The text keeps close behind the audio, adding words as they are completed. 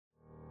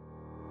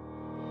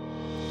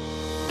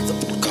The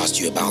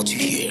podcast you're about to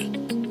hear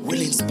will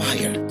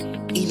inspire,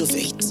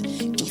 innovate,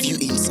 give you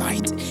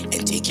insight,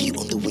 and take you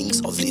on the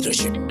wings of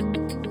leadership.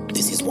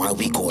 This is why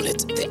we call it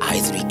the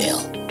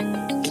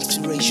I3L.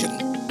 Inspiration,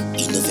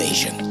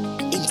 innovation,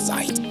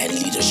 insight, and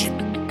leadership.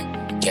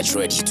 Get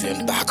ready to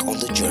embark on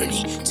the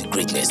journey to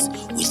greatness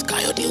with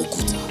Kayode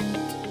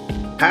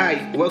Oguta.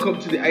 Hi, welcome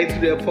to the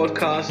I3L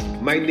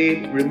podcast. My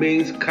name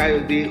remains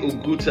Kayode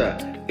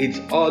Oguta. It's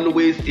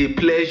always a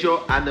pleasure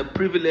and a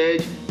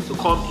privilege to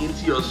come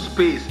into your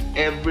space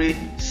every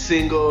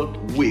single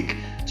week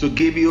to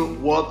give you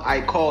what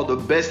I call the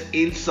best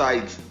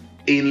insights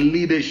in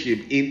leadership,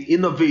 in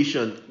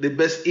innovation, the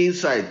best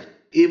insight,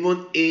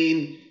 even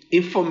in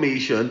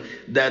information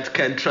that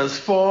can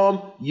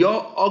transform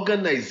your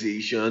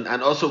organization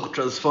and also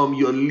transform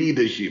your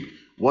leadership.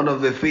 One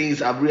of the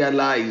things I've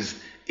realized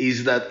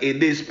is that in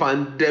this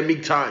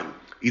pandemic time,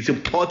 it's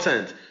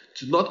important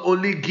to not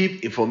only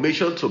give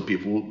information to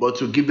people, but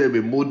to give them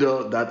a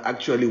model that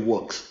actually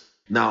works.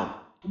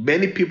 Now,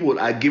 many people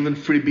are given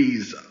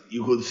freebies.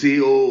 You could say,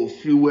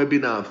 free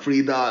webinar, free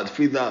that,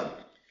 free that.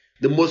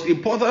 The most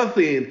important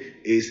thing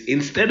is,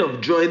 instead of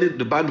joining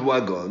the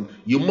bandwagon,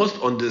 you must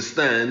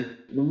understand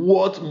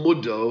what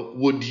model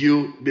would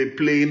you be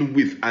playing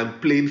with and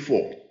playing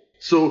for.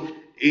 So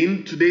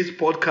in today's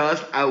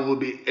podcast, I will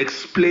be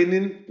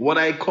explaining what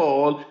I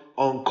call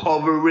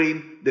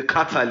uncovering the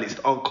catalyst.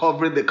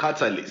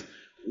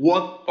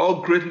 What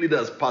all great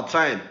leaders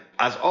part-time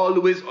has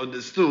always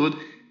understood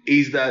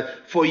is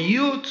that for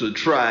you to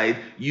thrive,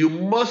 you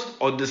must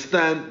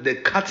understand the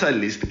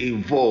catalyst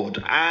involved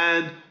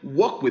and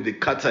work with the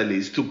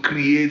catalyst to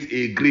create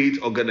a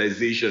great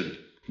organization.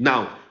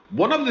 Now,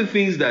 one of the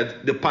things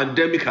that the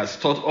pandemic has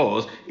taught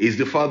us is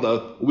the fact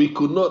that we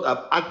could not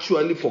have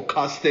actually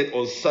forecasted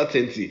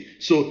uncertainty.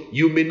 So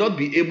you may not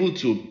be able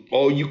to,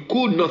 or you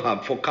could not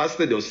have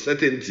forecasted the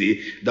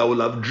uncertainty that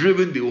will have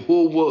driven the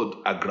whole world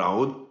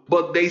aground.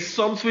 But there is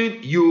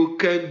something you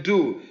can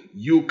do.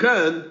 You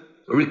can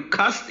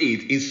recast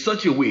it in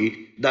such a way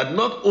that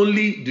not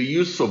only do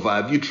you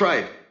survive, you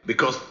thrive.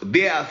 Because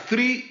there are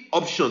three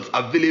options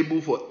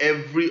available for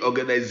every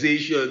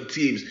organization,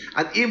 teams,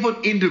 and even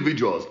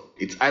individuals.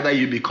 It's either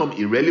you become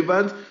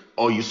irrelevant,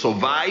 or you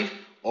survive,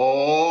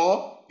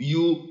 or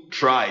you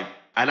thrive.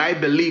 And I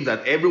believe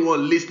that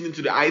everyone listening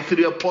to the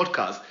I3L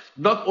podcast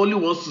not only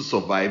wants to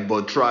survive,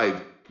 but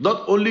thrive.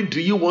 Not only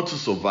do you want to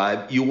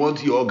survive, you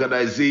want your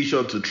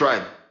organization to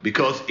thrive.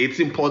 Because it's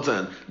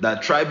important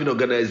that thriving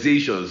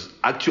organizations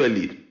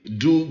actually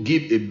do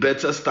give a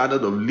better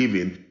standard of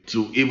living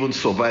to even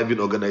surviving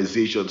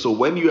organizations. So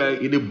when you are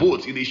in a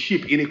boat, in a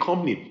ship, in a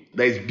company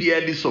that is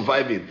barely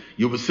surviving,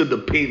 you will see the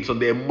pains on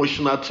the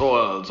emotional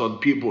toils on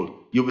people.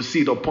 You will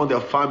see it upon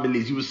their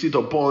families. You will see it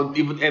upon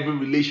even every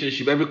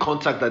relationship, every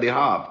contact that they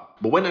have.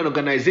 But when an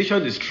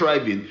organization is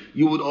thriving,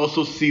 you would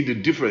also see the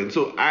difference.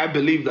 So I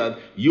believe that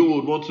you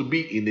would want to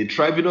be in a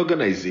thriving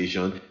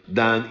organization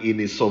than in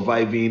a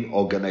surviving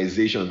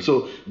organization.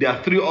 So there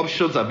are three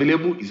options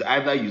available. It's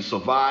either you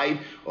survive,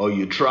 or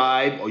you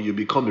thrive, or you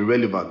become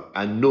irrelevant.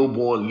 And no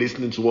one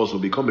listening to us will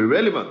become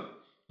irrelevant.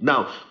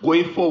 Now,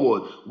 going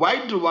forward,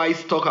 why do I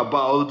talk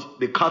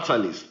about the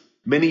catalyst?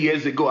 Many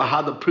years ago, I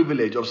had the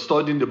privilege of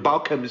studying the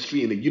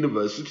biochemistry in a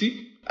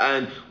university.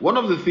 And one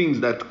of the things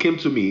that came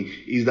to me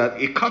is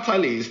that a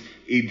catalyst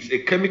is a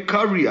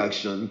chemical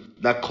reaction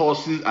that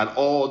causes an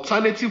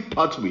alternative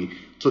pathway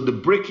to the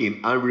breaking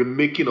and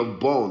remaking of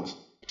bonds.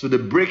 But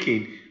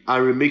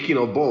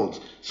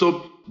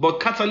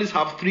catalysts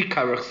have three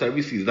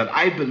characteristics that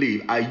I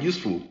believe are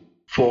useful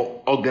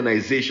for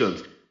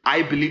organizations.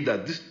 I believe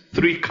that these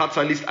three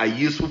catalysts are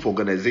useful for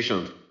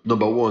organizations.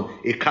 Number one,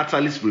 a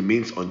catalyst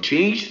remains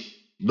unchanged.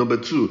 Number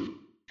two,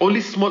 only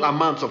small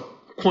amounts of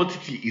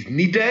quantity is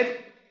needed.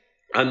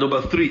 And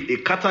number three, a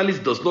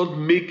catalyst does not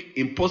make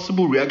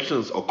impossible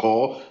reactions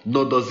occur,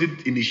 nor does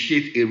it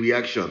initiate a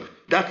reaction.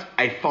 That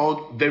I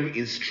found very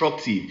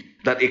instructive,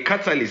 that a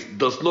catalyst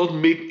does not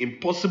make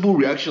impossible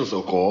reactions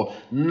occur,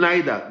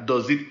 neither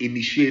does it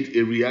initiate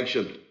a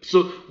reaction.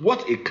 So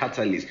what a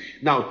catalyst?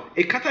 Now,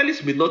 a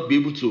catalyst may not be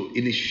able to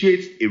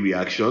initiate a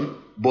reaction,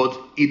 but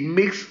it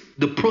makes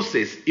the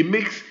process, it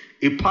makes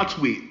a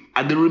pathway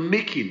and the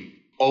remaking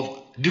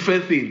of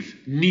different things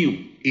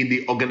new in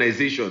the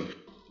organization.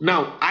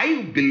 Now,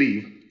 I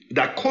believe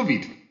that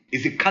COVID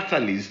is a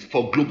catalyst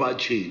for global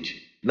change.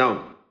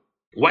 Now,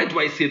 why do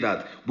I say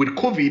that? With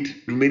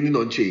COVID remaining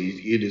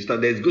unchanged, you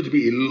understand there's going to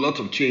be a lot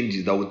of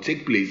changes that will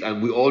take place,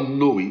 and we all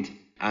know it.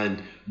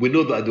 And we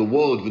know that the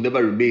world will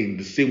never remain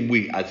the same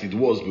way as it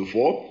was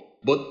before.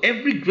 But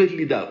every great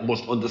leader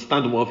must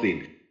understand one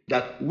thing,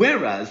 that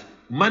whereas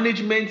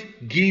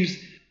management gives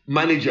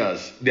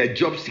managers their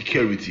job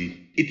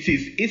security, it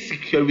is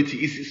insecurity,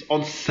 it is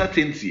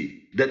uncertainty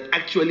that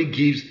actually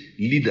gives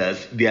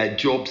leaders their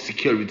job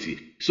security.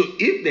 So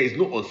if there is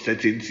no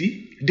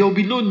uncertainty, there will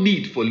be no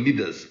need for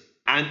leaders.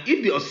 And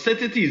if the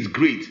uncertainty is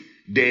great,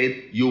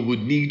 then you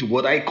would need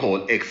what I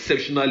call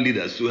exceptional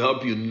leaders to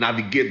help you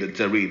navigate the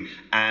terrain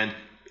and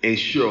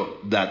ensure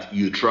that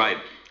you thrive.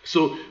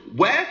 So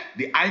where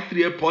the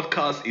i3L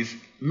podcast is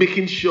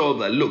making sure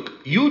that, look,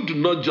 you do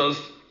not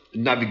just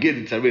navigate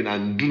the terrain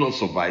and do not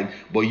survive,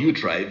 but you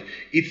thrive.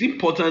 It's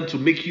important to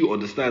make you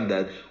understand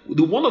that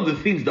one of the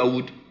things that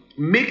would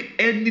make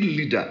any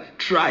leader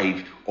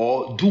thrive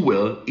or do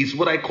well is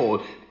what I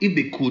call, if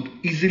they could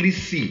easily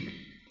see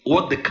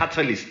what the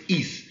catalyst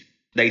is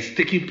that is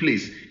taking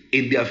place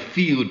in their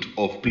field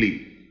of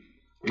play.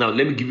 Now,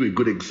 let me give you a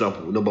good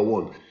example. Number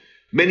one,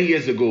 many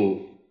years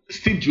ago,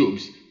 Steve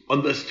Jobs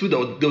understood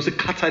that there was a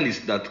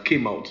catalyst that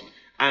came out,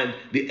 and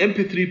the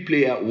MP3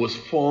 player was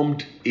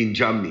formed in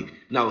Germany.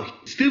 Now,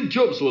 Steve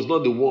Jobs was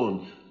not the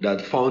one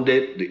that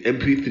founded the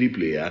MP3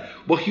 player,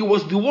 but he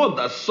was the one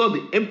that saw the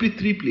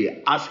MP3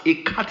 player as a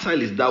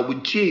catalyst that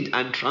would change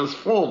and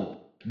transform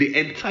the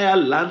entire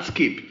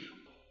landscape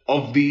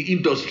of the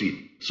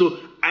industry. So,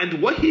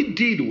 and what he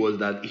did was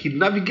that he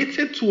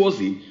navigated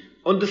towards it,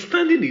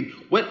 understanding it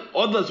when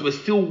others were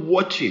still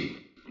watching.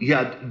 He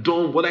had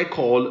done what I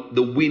call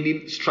the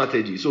winning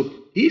strategy. So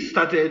he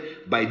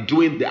started by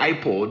doing the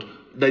iPod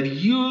that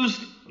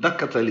used that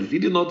catalyst. He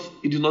did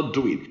not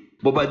do it.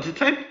 But by the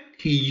time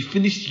he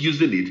finished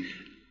using it,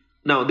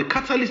 now the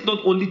catalyst not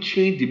only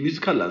changed the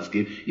musical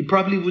landscape, it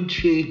probably even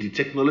changed the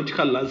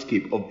technological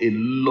landscape of a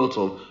lot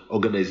of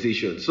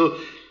organizations. So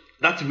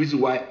that's the reason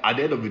why at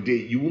the end of the day,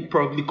 you won't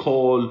probably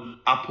call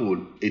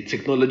Apple a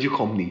technology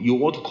company. You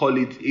want to call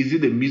it, is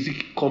it a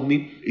music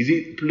company? Is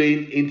it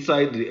playing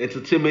inside the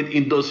entertainment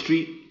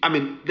industry? I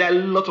mean, there are a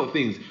lot of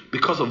things,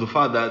 because of the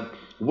fact that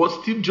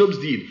what Steve Jobs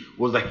did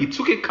was that he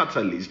took a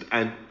catalyst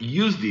and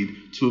used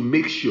it to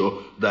make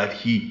sure that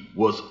he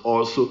was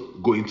also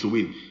going to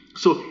win.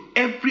 So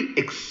every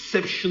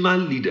exceptional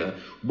leader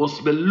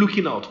must be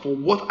looking out for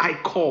what I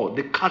call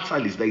the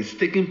catalyst that is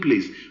taking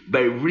place by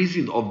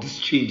reason of these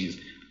changes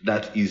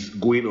that is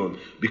going on.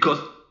 Because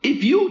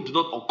if you do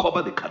not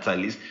uncover the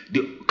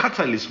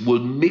catalyst will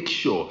make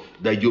sure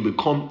that you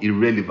become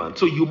irrelevant.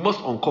 So you must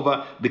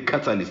uncover the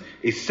catalyst.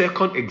 A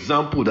second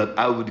example that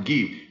I would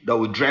give that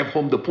would drive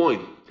home the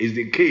point is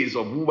the case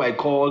of who I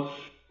call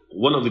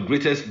one of the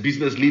greatest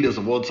business leaders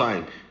of all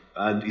time,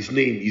 and his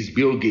name is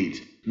Bill Gates.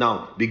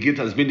 Now, Bill Gates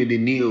has been in the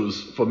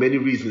news for many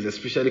reasons,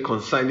 especially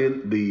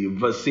concerning the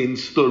vaccine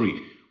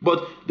story.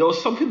 But there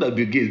was something that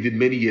Bill Gates did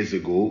many years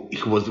ago.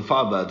 It was the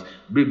fact that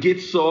Bill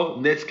Gates saw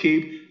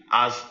Netscape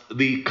as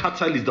the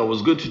catalyst that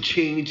was going to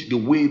change the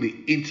way the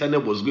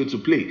internet was going to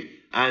play.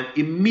 And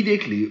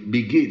immediately,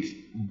 Bill Gates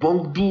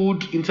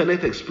bundled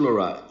Internet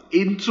Explorer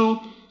into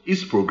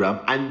his program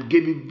and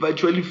gave it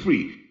virtually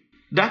free.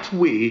 That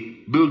way,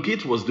 Bill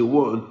Gates was the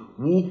one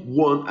who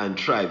won and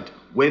thrived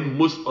when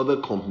most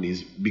other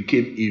companies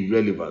became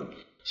irrelevant.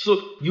 So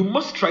you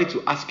must try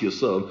to ask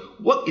yourself,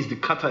 what is the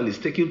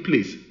catalyst taking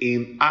place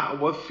in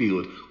our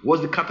field?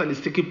 What's the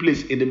catalyst taking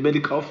place in the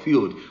medical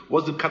field?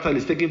 What's the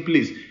catalyst taking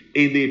place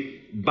in the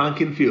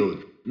banking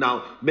field?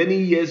 Now, many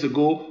years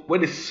ago,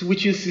 when the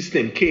switching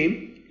system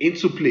came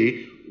into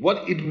play,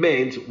 what it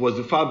meant was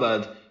the fact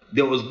that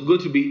there was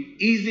going to be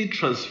easy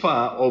transfer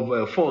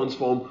of funds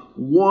from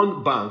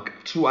one bank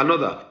to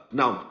another.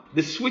 Now,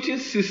 the switching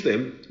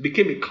system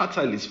became a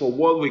catalyst for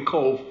what we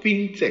call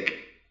fintech.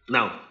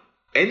 Now,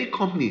 any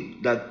company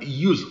that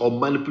used or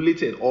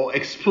manipulated or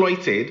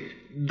exploited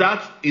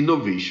that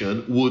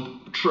innovation would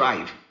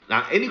thrive.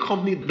 Now, any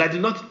company that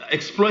did not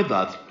exploit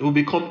that will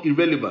become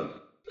irrelevant.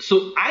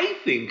 So I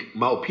think,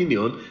 my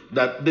opinion,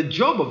 that the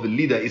job of the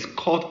leader is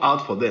called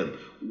out for them.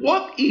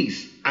 What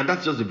is, and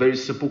that's just a very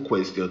simple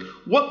question,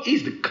 what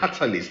is the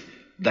catalyst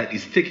that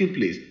is taking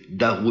place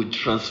that would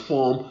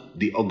transform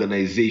the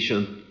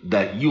organization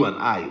that you and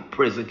I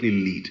presently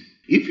lead?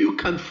 If you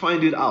can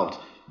find it out,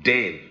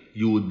 then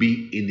you would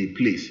be in a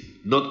place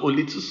not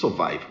only to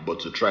survive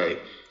but to thrive.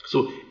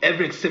 So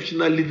every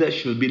exceptional leader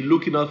should be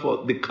looking out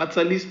for the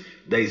catalyst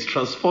that is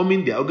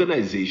transforming the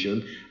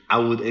organization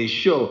and would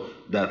ensure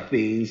that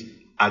things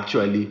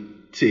actually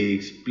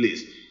takes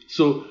place.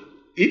 So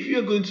if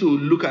you're going to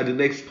look at the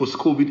next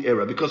post-COVID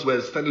era, because we're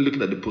starting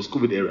looking at the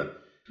post-COVID era,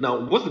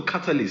 now what's the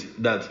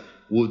catalyst that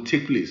will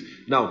take place?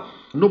 Now,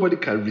 nobody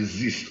can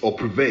resist or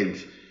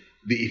prevent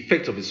the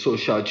effect of a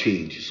social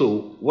change.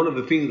 So one of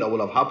the things that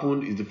will have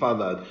happened is the fact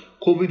that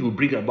COVID will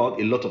bring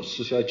about a lot of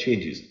social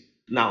changes.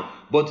 Now,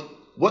 but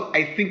what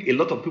I think a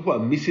lot of people are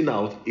missing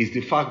out is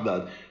the fact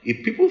that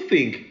if people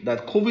think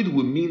that COVID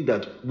will mean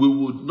that we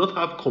would not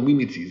have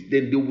communities,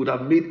 then they would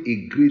have made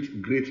a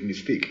great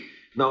mistake.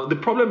 Now, the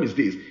problem is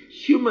this: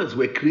 humans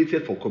were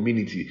created for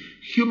community.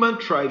 Human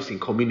thrives in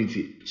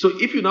community. So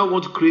if you now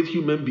want to create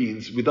human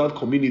beings without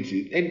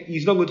community, then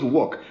it's not going to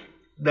work.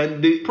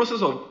 Then the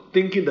process of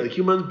thinking that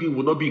human being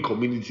will not be in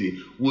community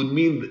would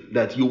mean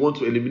that you want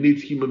to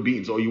eliminate human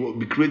beings, or you will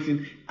be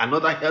creating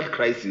another health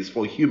crisis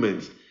for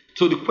humans.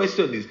 So the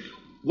question is,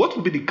 what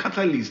will be the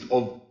catalyst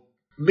of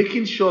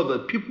making sure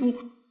that people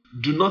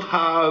do not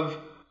have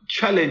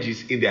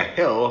challenges in their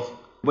health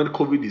when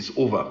COVID is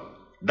over?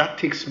 That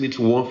takes me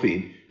to one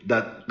thing,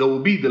 that there will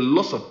be the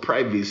loss of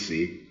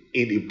privacy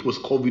in a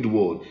post-COVID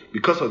world,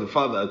 because of the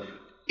fact that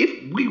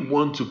If we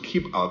want to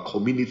keep our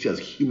community as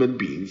human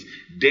beings,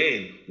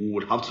 then we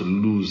would have to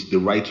lose the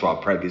right to our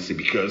privacy,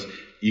 because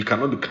you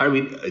cannot be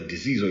carrying a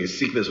disease or a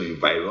sickness or a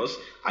virus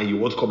and you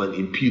want to come and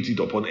impute it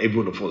upon every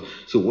one of us.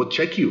 So we'll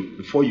check you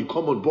before you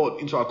come on board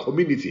into our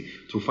community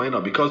to find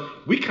out, because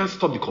we can't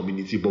stop the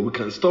community, but we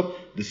can stop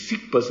the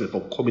sick person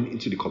from coming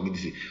into the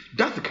community.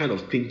 That's the kind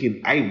of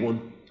thinking I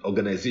want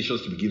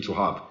organizations to begin to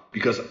have.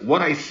 Because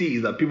what I see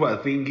is that people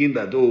are thinking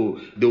that,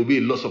 there will be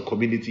a loss of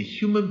community.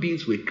 Human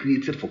beings were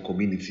created for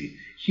community.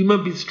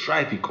 Human beings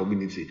thrive in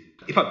community.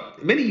 In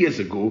fact, many years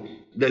ago,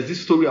 there's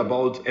this story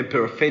about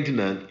Emperor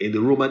Ferdinand in the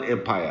Roman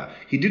Empire.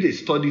 He did a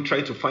study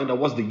trying to find out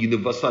what's the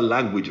universal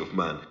language of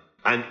man.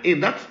 And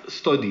in that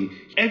study,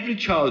 every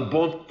child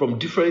born from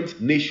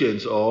different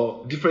nations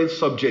or different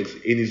subjects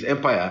in his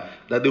empire,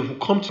 that they will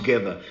come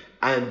together,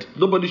 and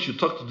nobody should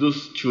talk to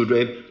those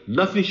children.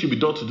 Nothing should be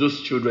done to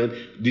those children.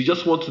 They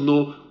just want to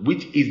know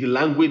which is the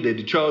language that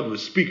the child will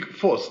speak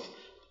first,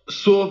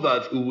 so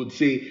that we would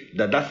say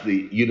that that's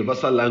the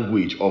universal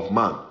language of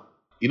man.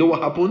 You know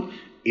what happened?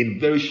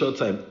 In very short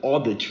time, all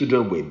the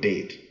children were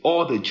dead.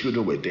 All the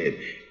children were dead.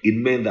 It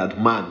meant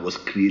that man was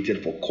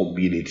created for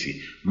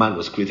community. Man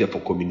was created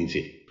for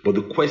community. But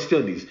the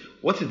question is,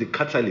 what is the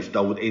catalyst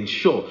that would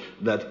ensure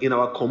that in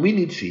our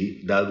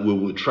community that we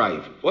will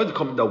thrive? What is the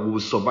community that we will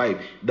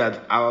survive?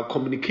 That our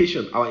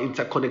communication, our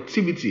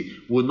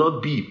interconnectivity will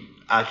not be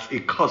at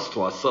a cost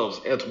to ourselves,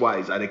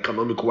 health-wise and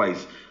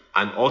economic-wise,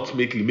 and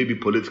ultimately maybe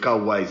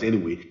political-wise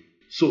anyway.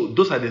 So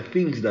those are the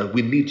things that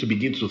we need to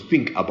begin to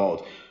think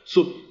about.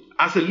 So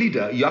as a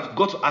leader, you have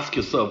got to ask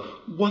yourself,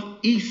 what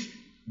is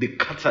the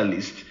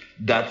catalyst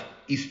that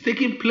is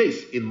taking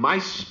place in my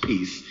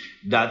space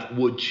that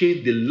will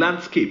change the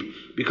landscape?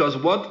 Because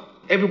what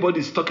everybody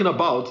is talking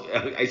about,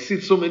 I see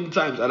it so many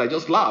times and I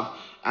just laugh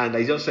and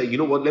I just say, you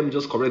know what, let me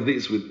just correct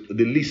this with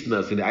the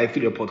listeners in the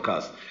i3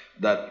 podcast,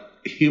 that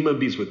human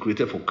beings were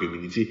created for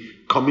community.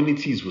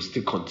 Communities will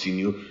still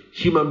continue.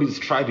 Human beings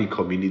thrive in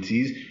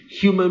communities.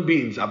 Human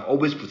beings have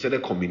always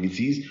protected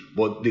communities.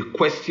 But the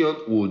question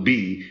will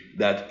be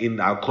that in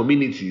our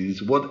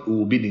communities, what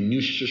will be the new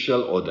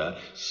social order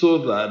so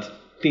that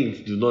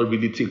things do not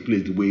really take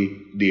place the way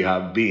they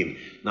have been.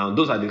 Now,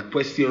 those are the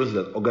questions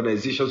that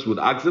organizations would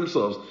ask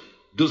themselves.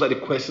 Those are the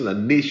questions that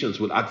nations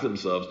would ask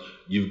themselves.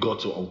 You've got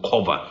to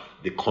uncover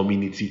the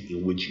community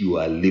in which you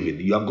are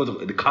living. You have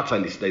got the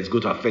catalyst that is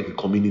going to affect the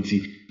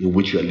community in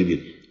which you are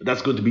living.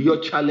 That's going to be your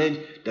challenge.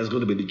 That's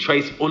going to be the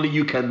choice only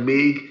you can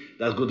make.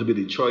 That's going to be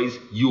the choice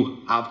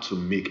you have to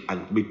make,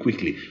 and make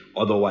quickly.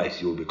 Otherwise,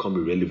 you will become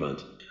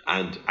irrelevant.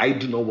 And I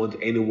do not want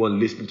anyone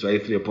listening to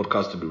i3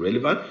 podcast to be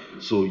relevant.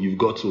 So you've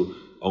got to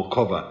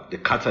uncover the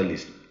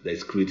catalyst that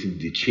is creating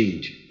the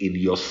change in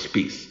your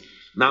space.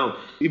 Now,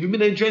 if you've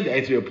been enjoying the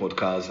i3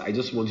 podcast, I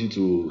just want you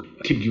to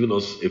keep giving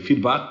us a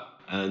feedback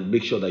and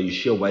make sure that you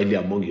share widely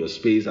among your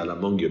space and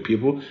among your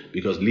people,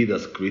 because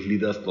leaders create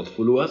leaders, not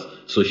followers.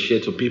 So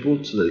share to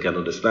people so that they can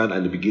understand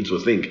and they begin to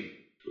think.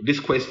 This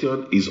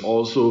question is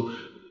also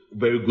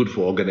very good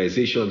for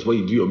organizations. When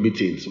you do your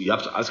meetings, you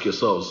have to ask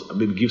yourselves, and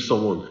maybe give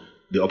someone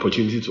the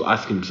opportunity to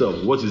ask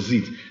himself, what is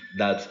it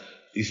that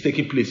is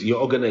taking place in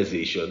your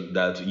organization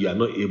that you are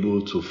not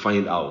able to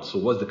find out? So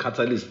what's the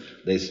catalyst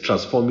that is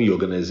transforming your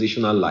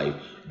organizational life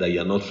that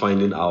you are not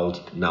finding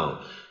out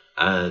now?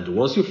 And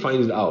once you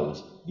find it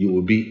out, you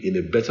will be in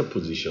a better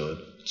position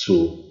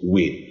to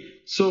win.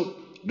 So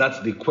that's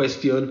the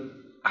question.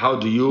 How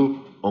do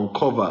you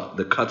uncover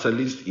the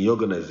catalyst in your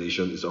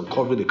organization? It's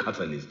uncovering the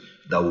catalyst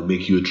that will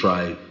make you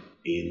thrive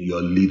in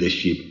your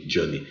leadership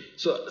journey.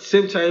 So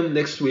same time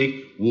next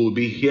week, we'll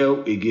be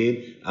here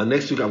again. And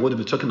next week, I'm going to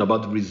be talking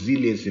about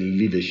resilience in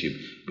leadership,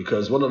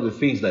 because one of the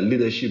things that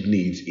leadership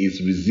needs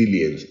is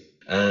resilience.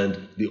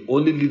 And the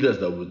only leaders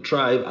that will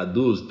thrive are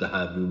those that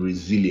have been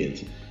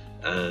resilient.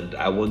 And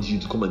I want you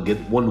to come and get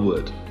one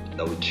word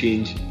that will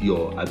change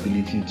your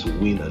ability to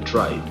win and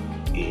thrive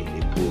in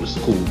a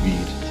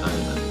post-COVID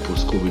time and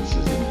post-COVID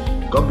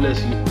season. God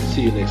bless you.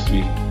 See you next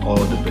week. All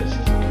the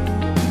best.